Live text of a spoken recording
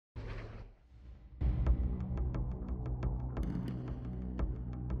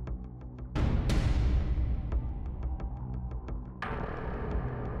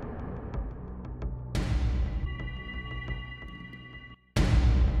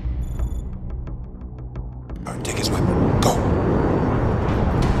Take his weapon. Go.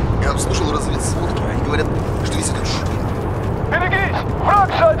 Я слушал разведсводки, они говорят, что весь этот шум. Берегись! Враг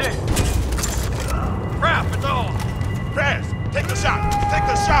сзади! Ralph, it's on! Press! Take the shot! Take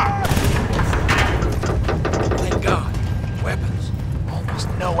the shot! Thank God. Weapons. Almost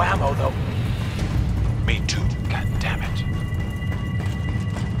no ammo, though. Me too. God damn it.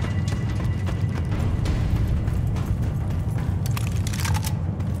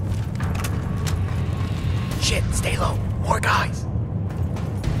 Shit, stay low. More guys.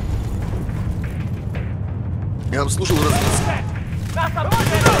 Я слушал разведсводки.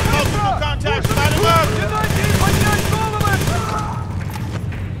 Multiple contacts, light him up!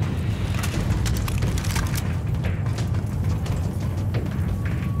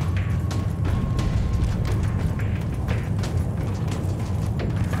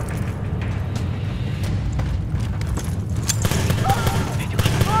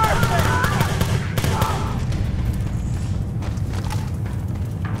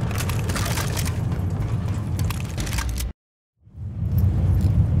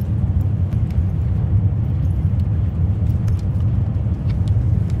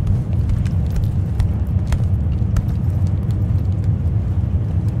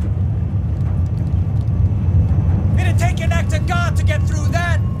 To get through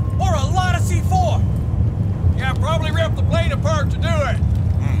that, or a lot of C4. Yeah, probably ripped the plane apart to do it.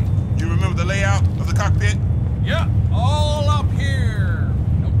 You remember the layout of the cockpit? Yeah, all up here.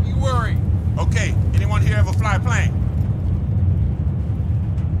 Don't you worry. Okay, anyone here ever fly a plane?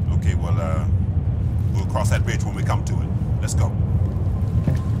 Okay, well, we'll cross that bridge when we come to it. Let's go.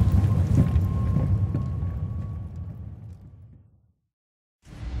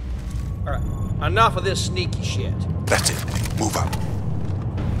 All right, enough of this sneaky shit. That's it. Move up.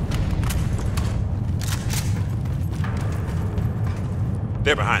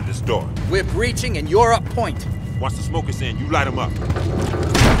 They're behind this door. We're breaching and you're up point. Once the smoke is in, you light them up.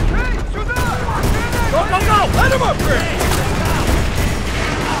 Hey, сюда! Go, go, go! Let him up, Chris!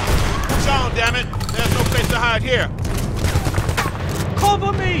 Push on, damn it! There's no place to hide here.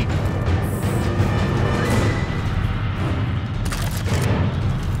 Cover me!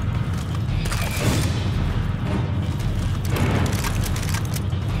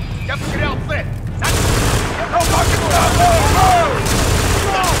 Я потерял цель!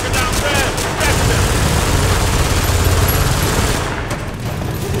 Get down fast! Faster!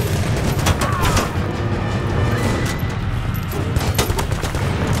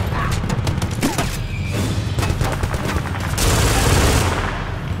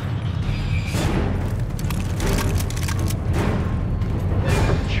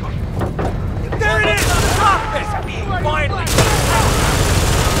 There it is! Stop this! Finally!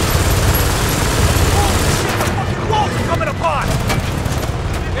 Walls are coming apart!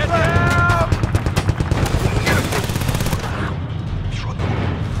 Get down!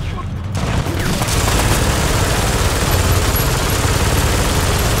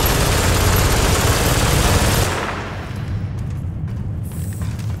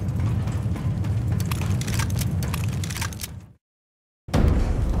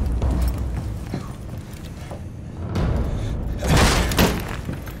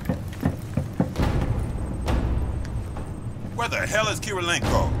 Where the hell is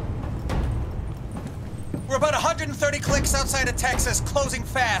Kirilenko? We're about 130 clicks outside of Texas, closing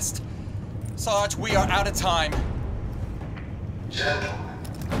fast. Sarge, we are out of time. Gentlemen,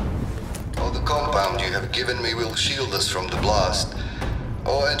 all the compound you have given me will shield us from the blast.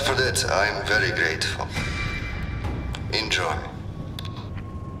 Oh, and for that, I'm very grateful. Enjoy.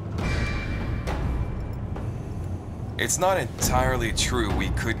 It's not entirely true we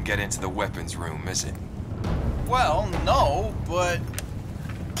couldn't get into the weapons room, is it? Well, no, but...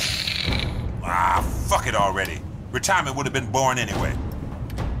 Ah, fuck it already. Retirement would have been boring anyway.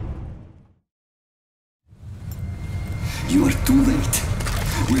 You are too late.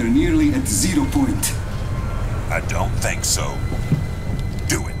 We're nearly at 0 point. I don't think so.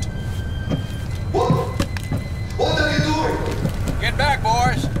 Do it. What? What are you doing? Get back,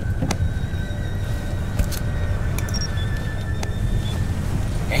 boys!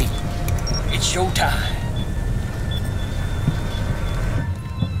 Hey, it's showtime.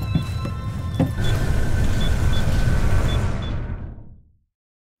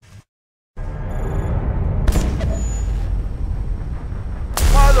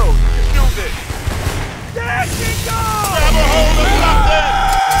 Marlo, you can do this. There she goes! Grab a hold of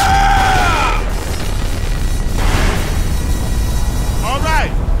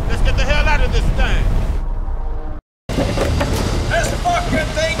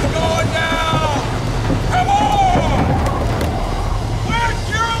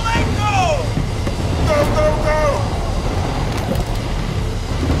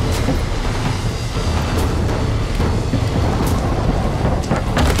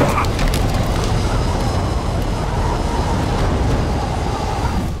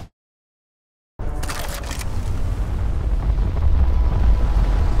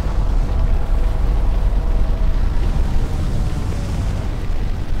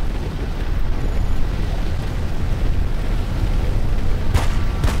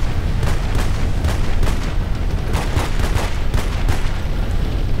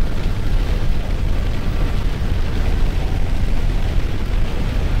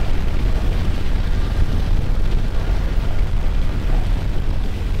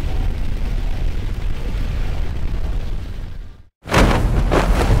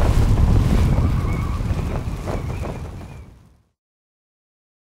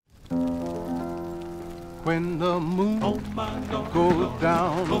When the moon goes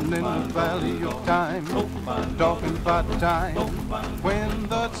down in the valley of time, talking about time when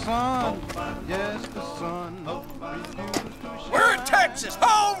the sun, yes, the sun refused to We're in Texas!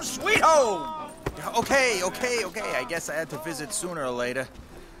 Home sweet home! Okay. I guess I had to visit sooner or later.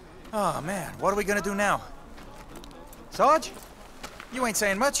 Oh, man, what are we gonna do now? Sarge? You ain't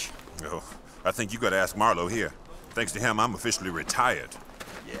saying much. Oh, I think you gotta ask Marlowe here. Thanks to him, I'm officially retired.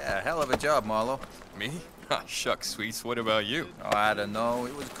 Yeah, hell of a job, Marlowe. Me? Shucks, Sweets, what about you? Oh, I don't know.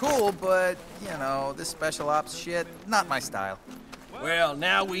 It was cool, but, you know, this special ops shit, not my style. Well,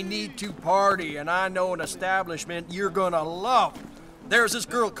 now we need to party, and I know an establishment you're gonna love. There's this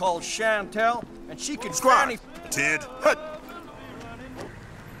girl called Chantel, and she can Squad! Ted, hut!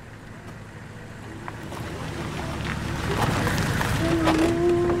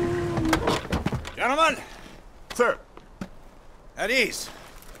 Gentlemen, Sir. at ease.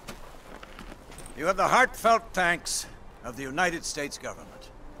 You have the heartfelt thanks of the United States government.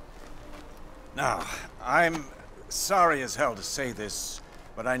 Now, I'm sorry as hell to say this,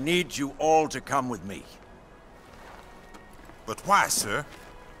 but I need you all to come with me. But why, sir?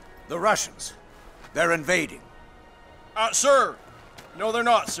 The Russians, they're invading. Sir! No, they're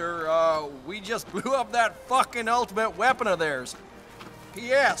not, sir. We just blew up that fucking ultimate weapon of theirs.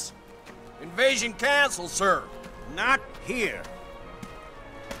 P.S. Invasion canceled, sir. Not here.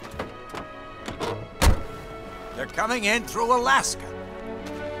 They're coming in through Alaska.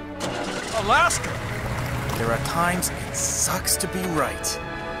 Alaska? There are times it sucks to be right.